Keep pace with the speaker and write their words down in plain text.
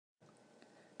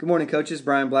Good morning, coaches.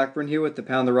 Brian Blackburn here with the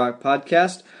Pound the Rock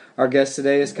podcast. Our guest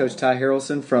today is Coach Ty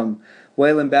Harrelson from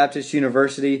Wayland Baptist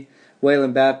University.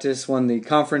 Wayland Baptist won the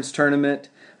conference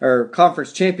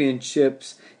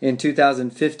championships in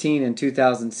 2015 and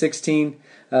 2016.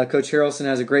 Coach Harrelson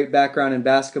has a great background in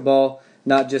basketball,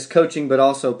 not just coaching but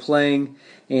also playing,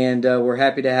 and we're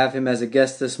happy to have him as a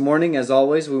guest this morning. As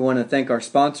always, we want to thank our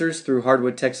sponsors through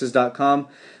hardwoodtexas.com.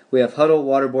 We have Huddle,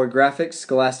 Waterboard Graphics,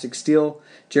 Scholastic Steel,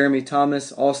 Jeremy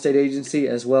Thomas, Allstate Agency,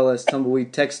 as well as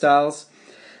Tumbleweed Textiles.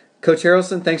 Coach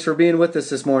Harrelson, thanks for being with us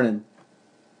this morning.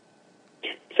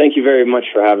 Thank you very much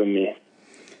for having me.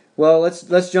 Well,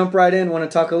 let's jump right in. I want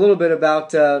to talk a little bit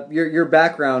about your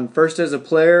background, first as a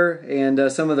player and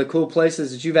some of the cool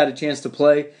places that you've had a chance to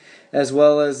play, as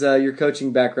well as your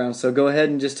coaching background. So go ahead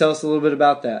and just tell us a little bit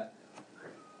about that.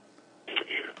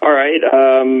 All right.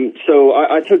 So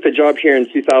I took the job here in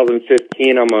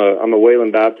 2015. I'm a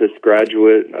Wayland Baptist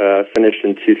graduate. Finished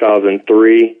in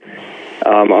 2003.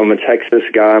 I'm a Texas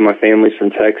guy. My family's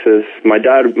from Texas. My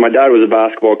dad was a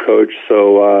basketball coach,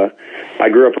 so I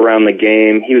grew up around the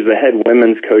game. He was the head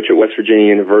women's coach at West Virginia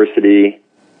University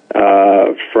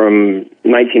from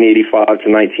 1985 to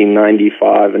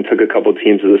 1995, and took a couple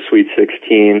teams to the Sweet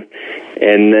 16,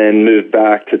 and then moved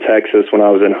back to Texas when I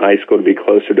was in high school to be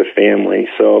closer to family.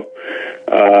 So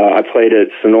I played at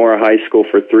Sonora High School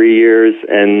for 3 years,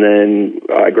 and then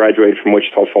I graduated from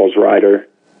Wichita Falls Rider.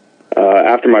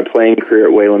 After my playing career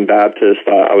at Wayland Baptist,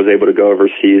 I was able to go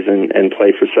overseas and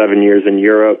play for 7 years in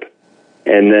Europe.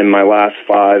 And then my last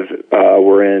 5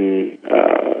 were in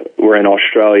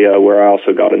Australia, where I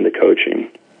also got into coaching.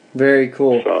 Very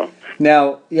cool. So,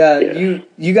 now,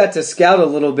 you got to scout a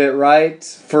little bit, right?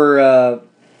 For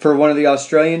one of the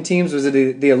Australian teams, was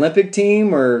it the Olympic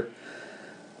team or?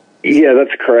 Yeah,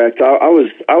 that's correct. I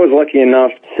was lucky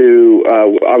enough to.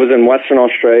 I was in Western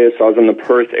Australia, so I was in the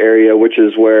Perth area, which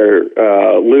is where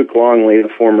Luke Longley, the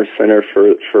former center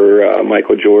for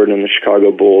Michael Jordan and the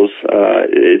Chicago Bulls,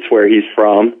 it's where he's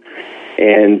from,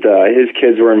 and his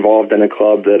kids were involved in a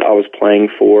club that I was playing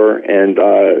for, and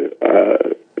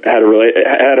had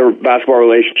a basketball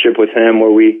relationship with him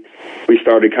where we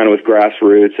started kind of with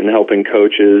grassroots and helping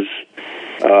coaches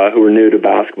who were new to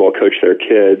basketball coach their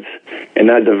kids, and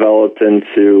that developed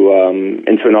into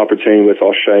an opportunity with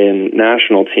Australian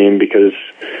national team because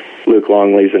Luke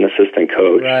Longley's an assistant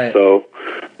coach. Right. So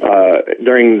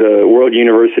during the World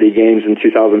University Games in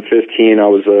 2015, I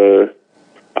was a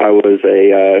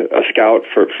scout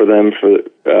for them for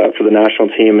the national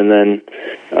team, and then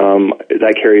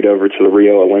that carried over to the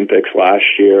Rio Olympics last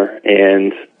year,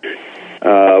 and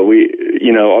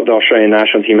the Australian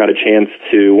national team had a chance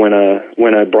to win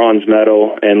a bronze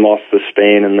medal and lost to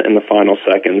Spain in the final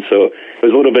second. So it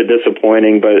was a little bit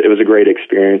disappointing, but it was a great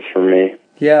experience for me.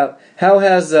 Yeah. How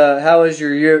has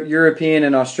your European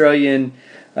and Australian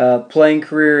playing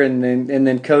career and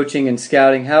then coaching and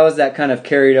scouting, how has that kind of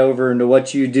carried over into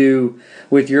what you do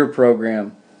with your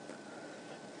program?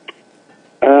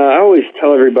 I always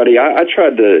tell everybody, I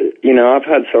tried to, I've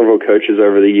had several coaches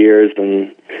over the years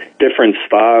and different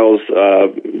styles,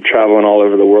 traveling all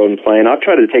over the world and playing. I've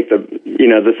tried to take the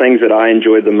things that I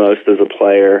enjoyed the most as a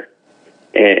player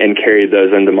and carry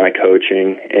those into my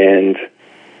coaching. And,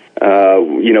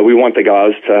 we want the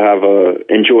guys to have a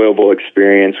enjoyable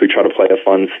experience. We try to play a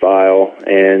fun style,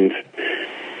 and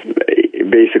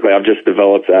basically I've just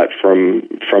developed that from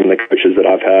the coaches that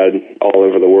I've had all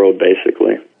over the world,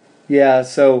 basically. Yeah,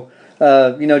 so,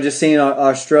 just seeing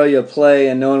Australia play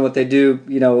and knowing what they do,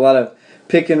 a lot of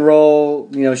pick and roll,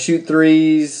 shoot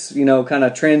threes, kind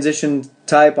of transition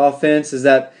type offense. Is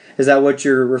that what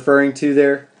you're referring to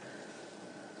there?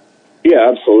 Yeah,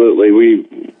 absolutely.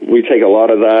 We take a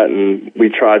lot of that, and we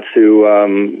try to.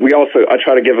 I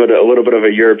try to give it a little bit of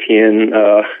a European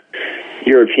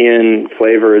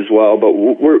flavor as well. But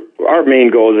our main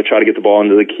goal is to try to get the ball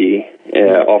into the key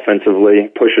offensively,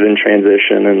 push it in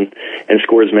transition, and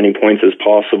score as many points as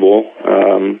possible.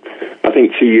 I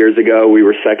think 2 years ago we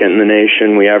were second in the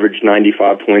nation. We averaged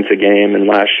 95 points a game, and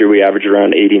last year we averaged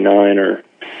around 89 or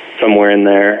somewhere in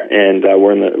there, and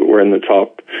we're in the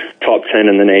top 10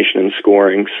 in the nation in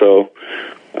scoring. So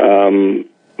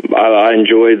I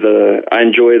enjoy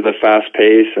the fast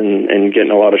pace and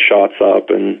getting a lot of shots up,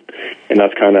 and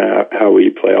that's kind of how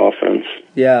we play offense.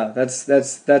 Yeah,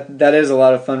 that is a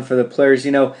lot of fun for the players.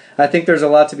 I think there's a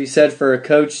lot to be said for a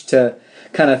coach to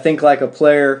kind of think like a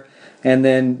player, and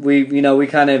then we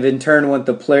kind of in turn want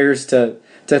the players to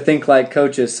think like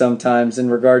coaches sometimes in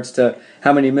regards to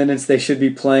how many minutes they should be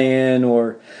playing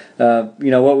or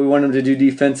what we want them to do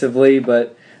defensively.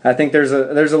 But I think there's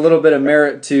a little bit of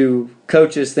merit to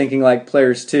coaches thinking like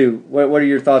players too. What are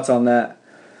your thoughts on that?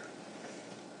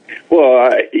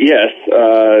 Yes.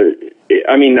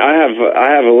 I mean, I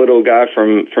have a little guy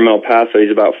from El Paso.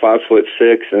 He's about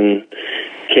 5'6" and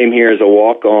came here as a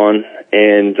walk-on.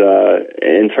 And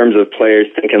in terms of players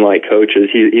thinking like coaches,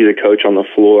 he's a coach on the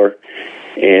floor,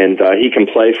 and he can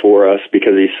play for us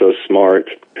because he's so smart.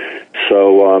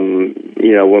 So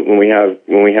when we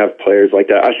have players like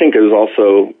that, I think it was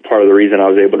also part of the reason I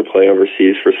was able to play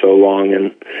overseas for so long,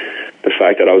 and the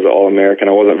fact that I was an All-American.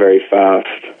 I wasn't very fast,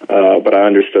 but I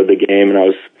understood the game,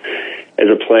 and as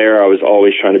a player, I was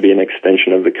always trying to be an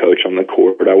extension of the coach on the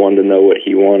court. I wanted to know what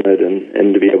he wanted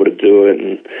and to be able to do it.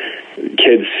 And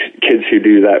kids who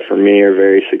do that for me are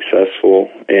very successful.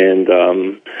 And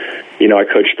I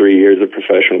coached 3 years of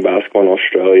professional basketball in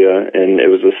Australia, and it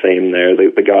was the same there.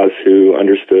 The guys who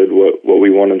understood what we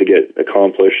wanted to get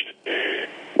accomplished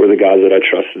were the guys that I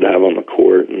trusted to have on the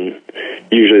court, and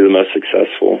usually the most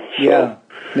successful. So, yeah,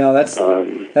 no, that's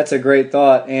a great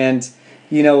thought. And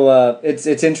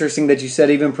it's interesting that you said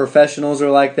even professionals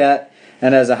are like that.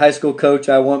 And as a high school coach,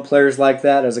 I want players like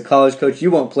that. As a college coach,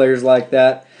 you want players like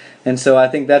that. And so I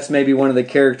think that's maybe one of the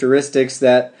characteristics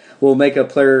that will make a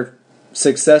player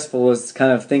successful, is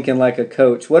kind of thinking like a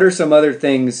coach. What are some other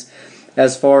things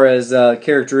as far as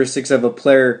characteristics of a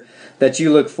player that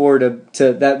you look forward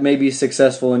to that may be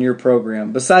successful in your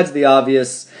program? Besides the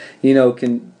obvious,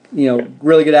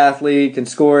 really good athlete, can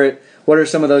score it. What are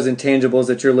some of those intangibles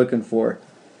that you're looking for?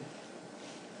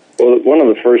 Well, one of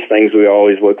the first things we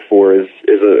always look for is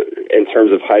in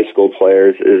terms of high school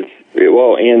players and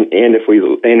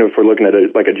if we're looking at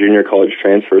a junior college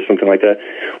transfer or something like that,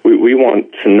 we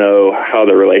want to know how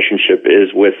the relationship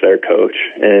is with their coach,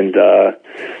 and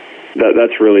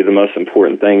that's really the most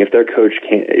important thing. If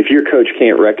your coach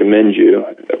can't recommend you,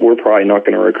 we're probably not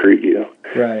going to recruit you.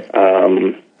 Right.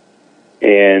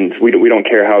 And we don't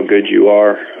care how good you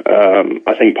are.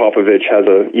 I think Popovich has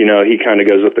he kind of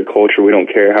goes with the culture. We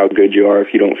don't care how good you are.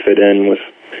 If you don't fit in with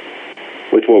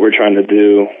what we're trying to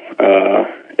do,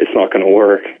 it's not going to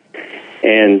work.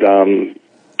 And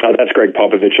that's Greg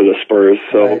Popovich of the Spurs.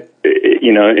 So, right.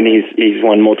 And he's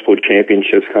won multiple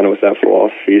championships kind of with that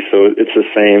philosophy. So it's the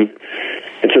same.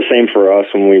 It's the same for us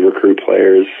when we recruit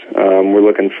players. We're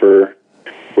looking for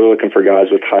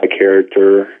guys with high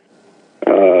character,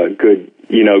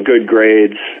 good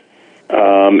grades.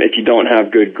 If you don't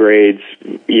have good grades,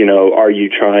 are you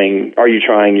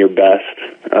trying your best,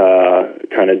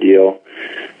 kind of deal.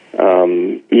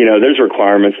 There's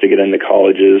requirements to get into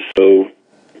colleges, so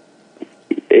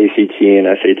ACT and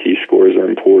SAT scores are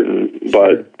important.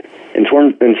 But in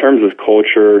terms of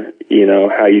culture,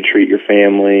 how you treat your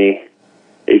family,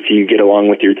 if you get along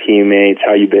with your teammates,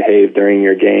 how you behave during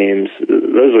your games,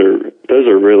 those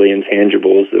are really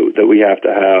intangibles that we have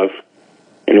to have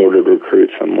in order to recruit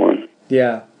someone.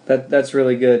 Yeah, that's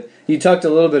really good. You talked a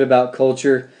little bit about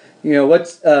culture.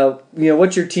 What's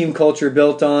your team culture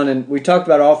built on? And we talked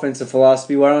about offensive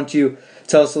philosophy. Why don't you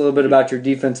tell us a little bit about your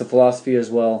defensive philosophy as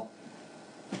well?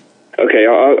 Okay,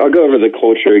 I'll go over the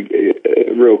culture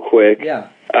real quick. Yeah.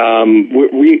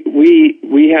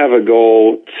 We have a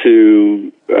goal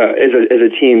to as a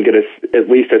team get at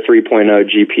least a 3.0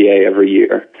 GPA every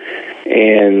year,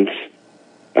 and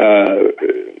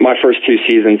my first two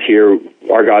seasons here,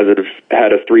 our guys have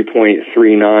had a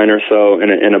 3.39 or so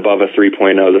and above a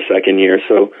 3.0 the second year.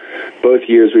 So both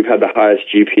years we've had the highest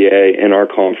GPA in our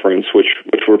conference, which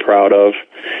we're proud of,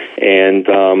 and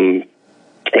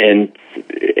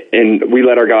we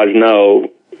let our guys know.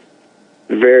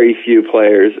 Very few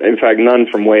players, in fact, none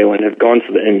from Wayland, have gone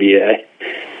to the NBA.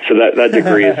 So that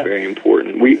degree is very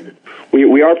important.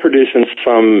 We are producing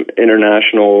some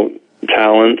international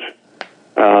talent,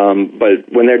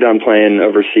 but when they're done playing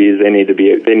overseas, they need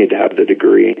to have the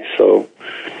degree. So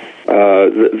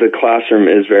the classroom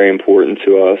is very important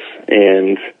to us,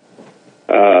 and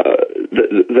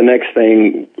the next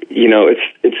thing,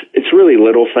 it's really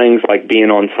little things like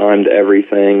being on time to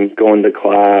everything, going to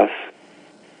class.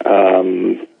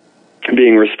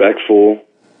 Being respectful.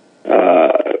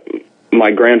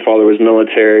 My grandfather was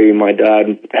military. My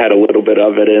dad had a little bit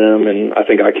of it in him, and I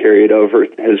think I carry it over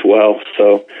as well.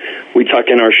 So we tuck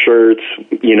in our shirts.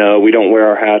 We don't wear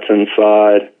our hats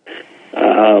inside.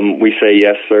 We say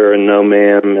yes, sir, and no,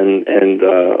 ma'am, and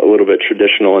a little bit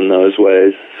traditional in those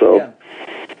ways. So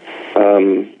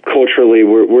culturally,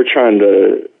 we're trying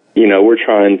to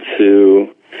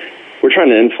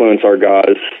influence our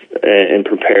guys and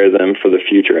prepare them for the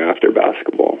future after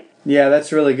basketball. Yeah,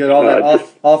 that's really good. All that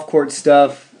off-court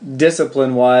stuff,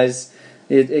 discipline-wise,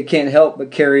 it can't help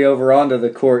but carry over onto the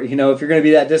court. If you're going to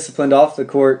be that disciplined off the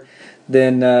court,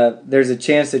 then there's a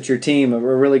chance that your team, a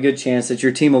really good chance that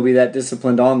your team will be that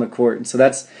disciplined on the court. And so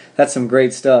that's some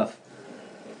great stuff.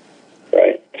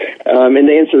 And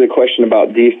to answer the question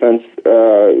about defense,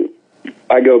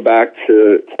 I go back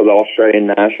to the Australian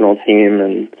national team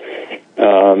and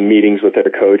meetings with their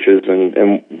coaches,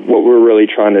 and what we're really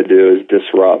trying to do is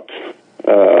disrupt.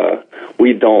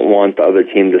 We don't want the other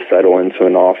team to settle into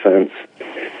an offense.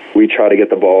 We try to get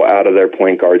the ball out of their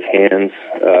point guard's hands.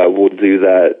 We'll do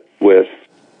that with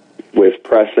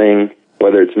pressing,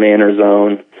 whether it's man or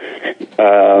zone,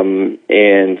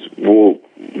 and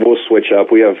we'll switch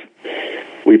up.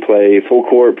 We play full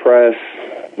court press.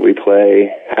 We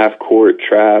play half court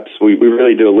traps. We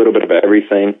really do a little bit of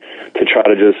everything to try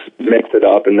to just mix it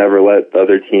up and never let the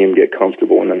other team get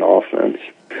comfortable in an offense.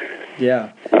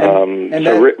 Yeah.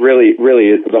 Really,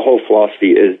 the whole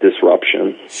philosophy is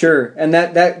disruption. Sure, and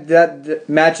that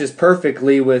matches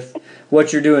perfectly with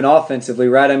what you're doing offensively,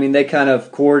 right? I mean, they kind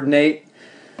of coordinate.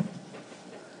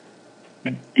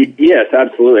 Yes,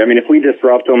 absolutely. I mean, if we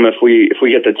disrupt them, if we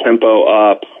get the tempo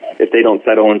up, if they don't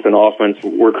settle into an offense,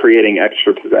 we're creating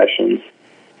extra possessions.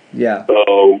 Yeah.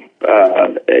 So,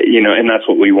 and that's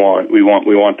what we want. We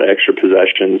want the extra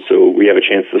possessions so we have a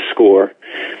chance to score.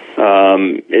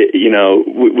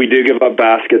 We do give up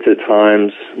baskets at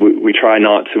times. We try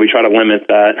not to. We try to limit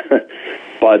that.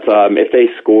 But if they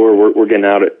score, we're going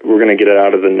to get it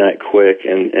out of the net quick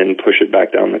and push it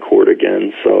back down the court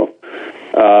again. So,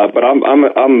 but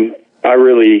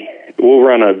we'll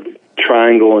run a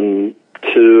triangle and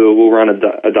 2. We'll run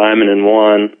a diamond and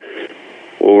 1.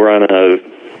 We'll run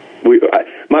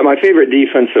my favorite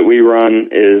defense that we run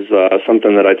is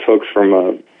something that I took from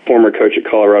a former coach at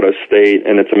Colorado State,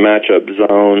 and it's a matchup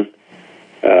zone.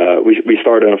 We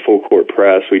start in a full court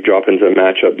press. We drop into a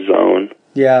matchup zone.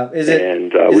 Yeah, is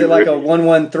it like a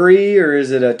 1-1-3 or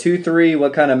is it a 2-3?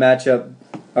 What kind of matchup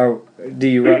do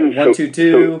you run?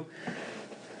 1-2-2?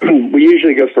 We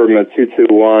usually go from a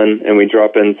 2-2-1, and we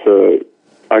drop into.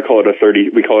 We call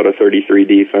it a 33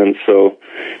 defense. So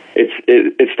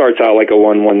it starts out like a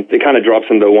 1-1. It kind of drops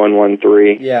into a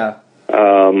 1-1-3. Yeah.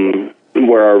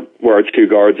 Where our two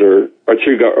guards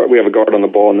we have a guard on the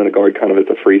ball and then a guard kind of at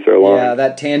the free throw line. Yeah,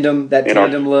 that tandem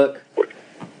look.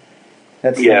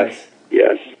 That's nice.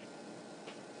 Yes.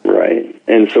 Right.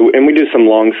 And we do some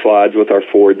long slides with our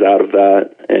forwards out of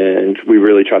that, and we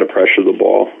really try to pressure the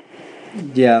ball.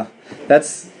 Yeah. That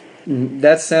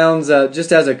sounds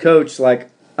just as a coach like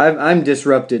I'm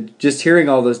disrupted just hearing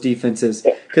all those defenses.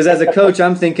 Because as a coach,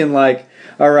 I'm thinking like,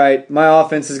 all right, my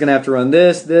offense is going to have to run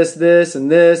this, and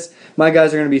this. My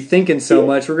guys are going to be thinking so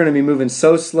much. We're going to be moving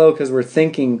so slow because we're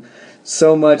thinking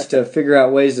so much to figure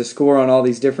out ways to score on all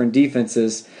these different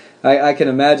defenses. I can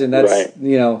imagine that's right.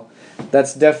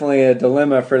 That's definitely a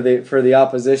dilemma for the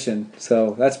opposition.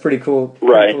 So that's pretty cool.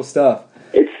 Right. Cool stuff.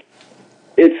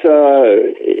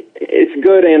 It's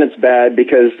good and it's bad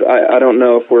because I don't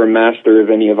know if we're a master of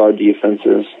any of our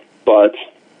defenses, but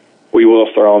we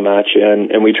will throw a match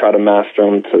in and we try to master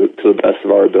them to the best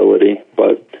of our ability.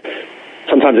 But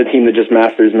sometimes a team that just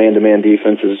masters man-to-man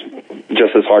defense is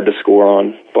just as hard to score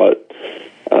on. But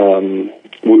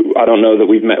I don't know that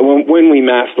when we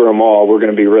master them all, we're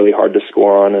going to be really hard to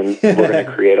score on, and we're going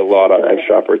to create a lot of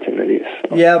extra opportunities.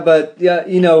 So. Yeah, but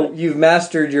you've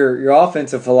mastered your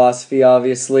offensive philosophy,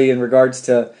 obviously, in regards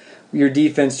to your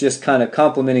defense just kind of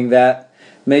complementing that.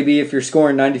 Maybe if you're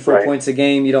scoring 94 points a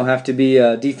game, you don't have to be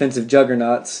defensive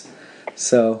juggernauts.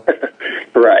 So.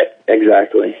 Right.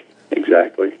 Exactly.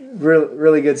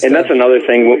 Really good stuff. And that's another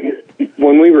thing.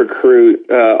 When we recruit,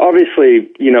 obviously,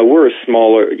 we're a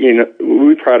smaller,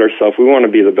 we pride ourselves. We want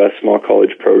to be the best small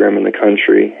college program in the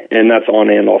country, and that's on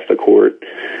and off the court.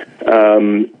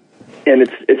 And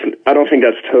I don't think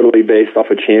that's totally based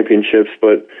off of championships,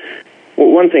 but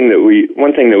one thing that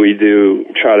we do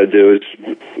try to do is,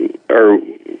 or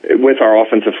with our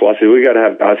offensive philosophy, we got to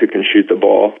have guys who can shoot the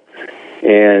ball.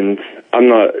 And I'm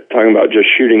not talking about just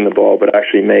shooting the ball, but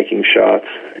actually making shots.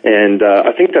 And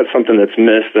I think that's something that's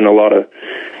missed in a lot of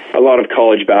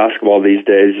college basketball these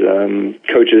days.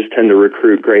 Coaches tend to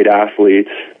recruit great athletes,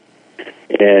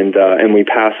 and we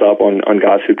pass up on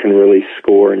guys who can really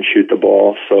score and shoot the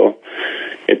ball. So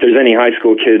if there's any high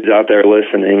school kids out there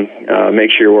listening,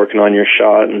 make sure you're working on your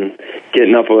shot and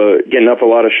getting up a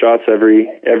lot of shots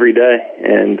every day.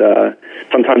 And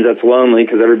sometimes that's lonely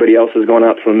because everybody else is going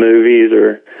out to the movies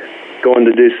or going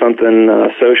to do something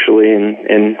socially,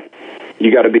 and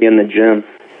you got to be in the gym.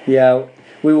 Yeah,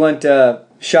 we want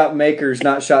shot makers,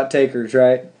 not shot takers,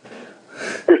 right?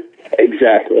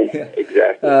 Exactly.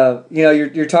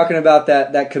 You're talking about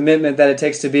that commitment that it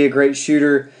takes to be a great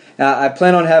shooter. I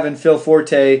plan on having Phil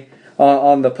Forte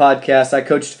on the podcast. I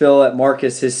coached Phil at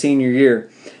Marcus his senior year,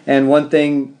 And one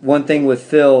thing with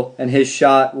Phil and his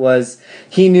shot was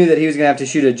he knew that he was going to have to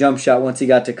shoot a jump shot once he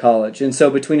got to college. And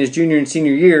so between his junior and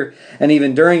senior year, and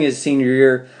even during his senior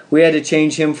year, we had to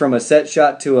change him from a set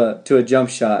shot to a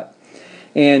jump shot.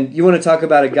 And you want to talk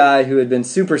about a guy who had been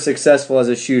super successful as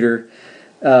a shooter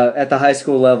at the high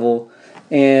school level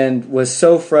and was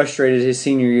so frustrated his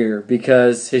senior year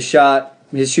because his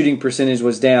shooting percentage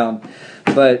was down.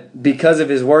 But because of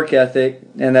his work ethic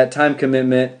and that time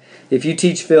commitment, if you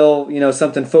teach Phil,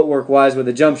 something footwork-wise with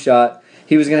a jump shot,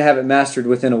 he was going to have it mastered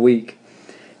within a week.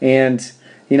 And,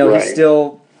 right.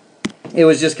 It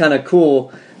was just kind of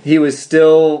cool. He was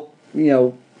still,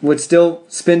 would still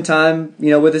spend time,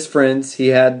 with his friends. He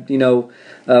had, a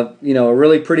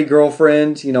really pretty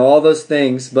girlfriend, all those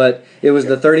things. But it was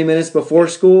the 30 minutes before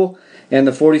school and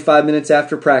the 45 minutes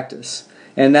after practice.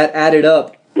 And that added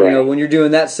up, right. When you're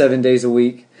doing that 7 days a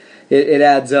week. It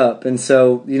adds up. And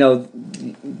so,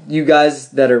 you guys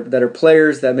that are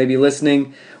players that may be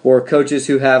listening or coaches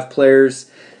who have players,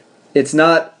 it's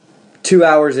not 2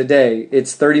 hours a day.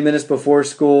 It's 30 minutes before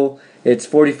school. It's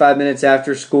 45 minutes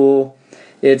after school.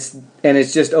 It's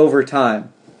just over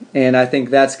time. And I think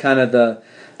that's kind of the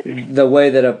way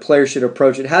that a player should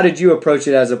approach it. How did you approach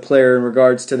it as a player in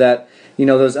regards to that,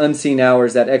 those unseen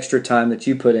hours, that extra time that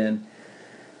you put in?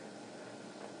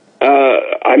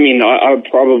 I would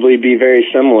probably be very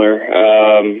similar.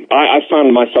 I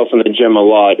found myself in the gym a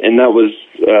lot, and that was,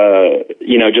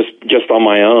 just on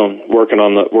my own, working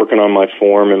on my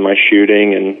form and my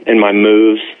shooting and my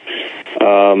moves,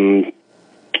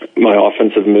 my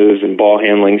offensive moves and ball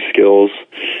handling skills.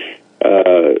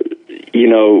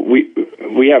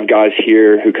 We have guys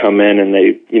here who come in and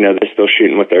they're still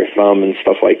shooting with their thumb and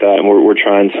stuff like that, and we're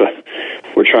trying to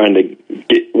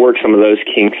work some of those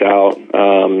kinks out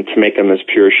to make them as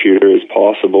pure shooter as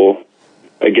possible.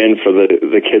 Again, for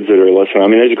the kids that are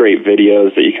listening, there's great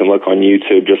videos that you can look on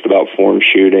YouTube just about form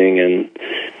shooting and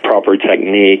proper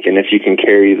technique, and if you can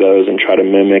carry those and try to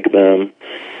mimic them,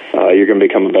 you're going to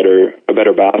become a better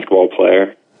basketball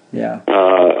player. Yeah.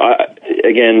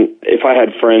 Again, if I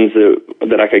had friends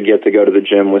that I could get to go to the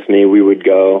gym with me, we would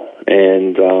go,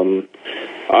 and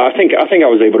I think I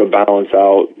was able to balance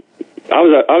out. I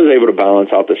was able to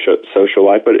balance out the social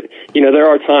life, but there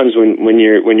are times when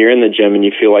you're in the gym and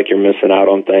you feel like you're missing out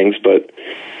on things. But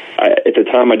at the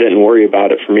time, I didn't worry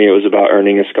about it. For me, it was about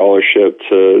earning a scholarship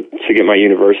to get my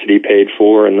university paid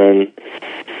for, and then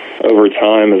over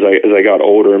time, as I got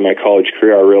older in my college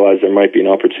career, I realized there might be an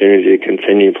opportunity to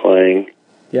continue playing.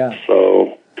 Yeah.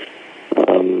 So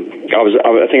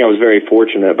I think I was very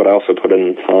fortunate, but I also put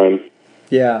in the time.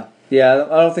 Yeah.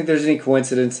 I don't think there's any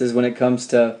coincidences when it comes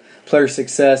to player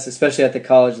success, especially at the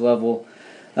college level.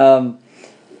 One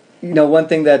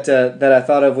thing that I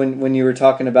thought of when you were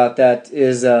talking about that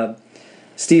is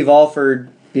Steve Alford.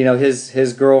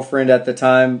 His girlfriend at the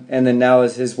time, and then now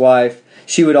is his wife.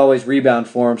 She would always rebound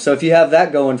for him. So if you have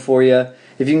that going for you,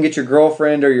 if you can get your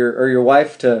girlfriend or your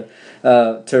wife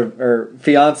or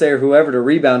fiance or whoever to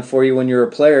rebound for you when you're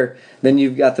a player, then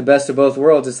you've got the best of both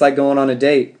worlds. It's like going on a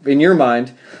date in your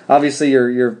mind. Obviously,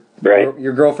 your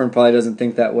girlfriend probably doesn't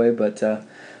think that way, but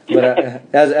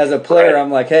as a player,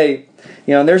 I'm like, hey,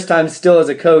 and there's times still as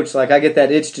a coach, like I get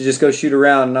that itch to just go shoot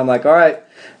around, and I'm like, all right.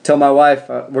 Tell my wife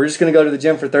we're just going to go to the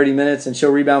gym for 30 minutes and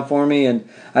she'll rebound for me, and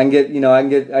I can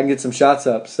get some shots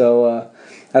up. So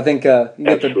I think you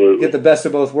get the best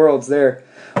of both worlds there.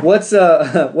 What's some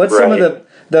of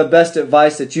the best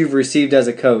advice that you've received as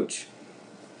a coach?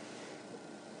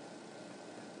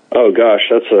 Oh gosh,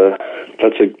 that's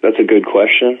a good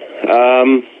question.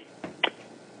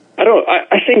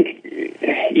 I think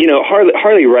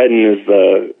Harley Redden is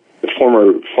the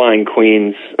former Flying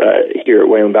Queens here at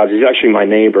Wayland Baptist. He's actually my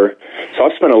neighbor, so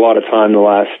I've spent a lot of time the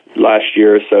last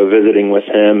year or so visiting with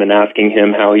him and asking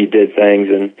him how he did things.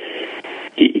 And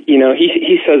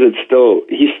he says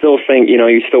he still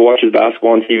watches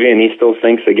basketball on TV, and he still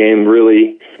thinks the game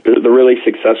the really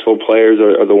successful players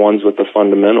are the ones with the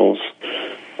fundamentals.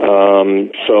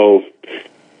 The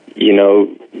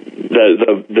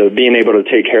being able to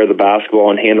take care of the basketball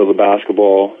and handle the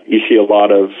basketball, you see a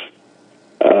lot of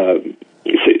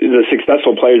the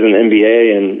successful players in the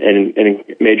NBA and in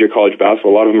major college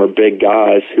basketball. A lot of them are big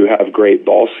guys who have great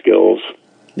ball skills.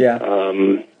 Yeah.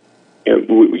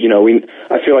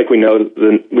 I feel like we know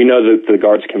that the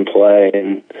guards can play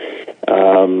and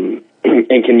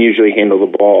can usually handle the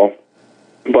ball.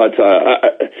 But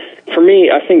for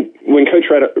me, I think when Coach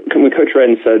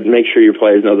Redden said, "Make sure your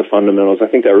players know the fundamentals," I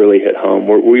think that really hit home.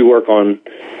 We work on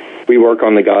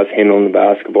the guys handling the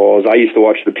basketballs. I used to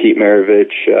watch the Pete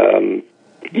Maravich,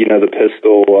 the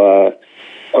pistol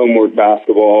homework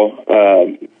basketball.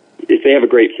 if they have a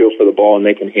great feel for the ball and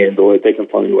they can handle it, they can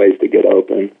find ways to get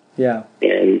open. Yeah.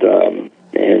 And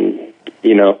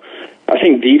I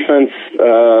think defense,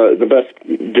 the best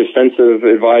defensive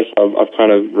advice I've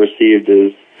kind of received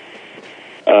is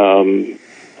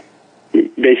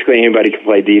basically anybody can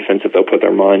play defense if they'll put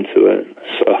their mind to it.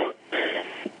 So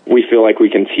we feel like we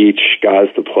can teach guys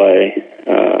to play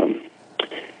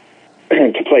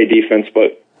defense,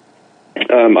 but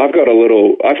I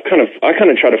kind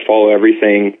of try to follow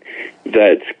everything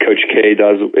that Coach K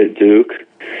does at Duke,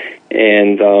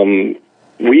 and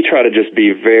we try to just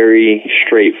be very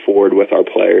straightforward with our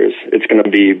players. It's going to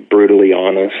be brutally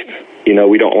honest.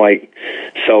 We don't like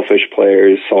selfish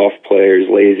players, soft players,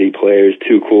 lazy players,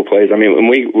 too cool players. I mean, when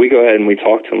we go ahead and we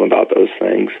talk to them about those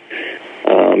things.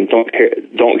 Don't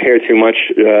care too much.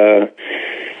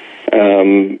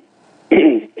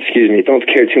 Excuse me. Don't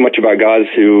care too much about guys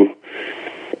who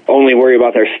only worry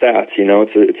about their stats.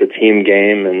 It's a team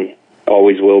game and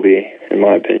always will be, in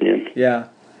my opinion. Yeah.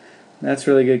 That's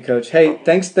really good, Coach. Hey,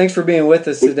 thanks for being with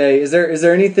us today. Is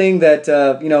there anything that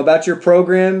about your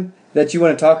program that you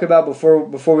want to talk about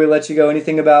before we let you go?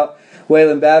 Anything about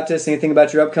Wayland Baptist? Anything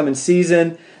about your upcoming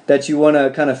season that you want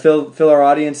to kind of fill our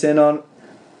audience in on?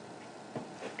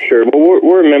 Sure. Well,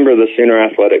 we're a member of the Sooner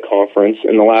Athletic Conference.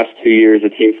 In the last 2 years, a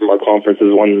team from our conference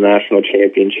has won the national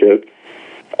championship,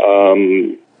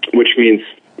 which means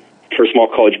for small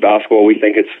college basketball, we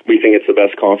think it's the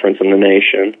best conference in the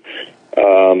nation.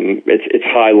 It's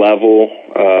high level,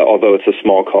 although it's a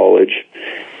small college,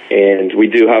 and we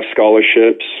do have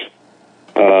scholarships.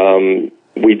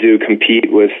 We do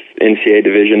compete with NCAA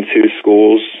Division II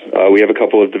schools. We have a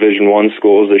couple of Division I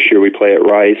schools. This year we play at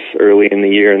Rice early in the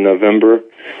year in November.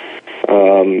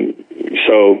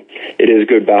 So it is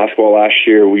good basketball. Last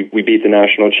year we beat the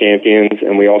national champions,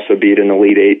 and we also beat an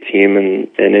Elite Eight team in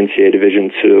NCAA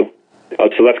Division II.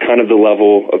 So that's kind of the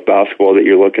level of basketball that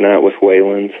you're looking at with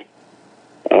Wayland.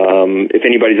 If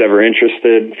anybody's ever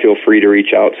interested, feel free to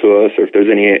reach out to us, or if there's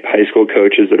any high school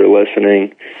coaches that are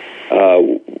listening,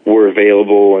 we're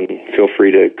available, and feel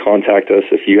free to contact us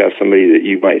if you have somebody that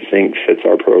you might think fits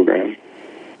our program.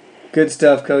 Good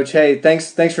stuff, Coach. Hey,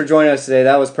 thanks for joining us today.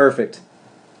 That was perfect.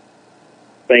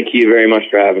 Thank you very much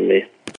for having me.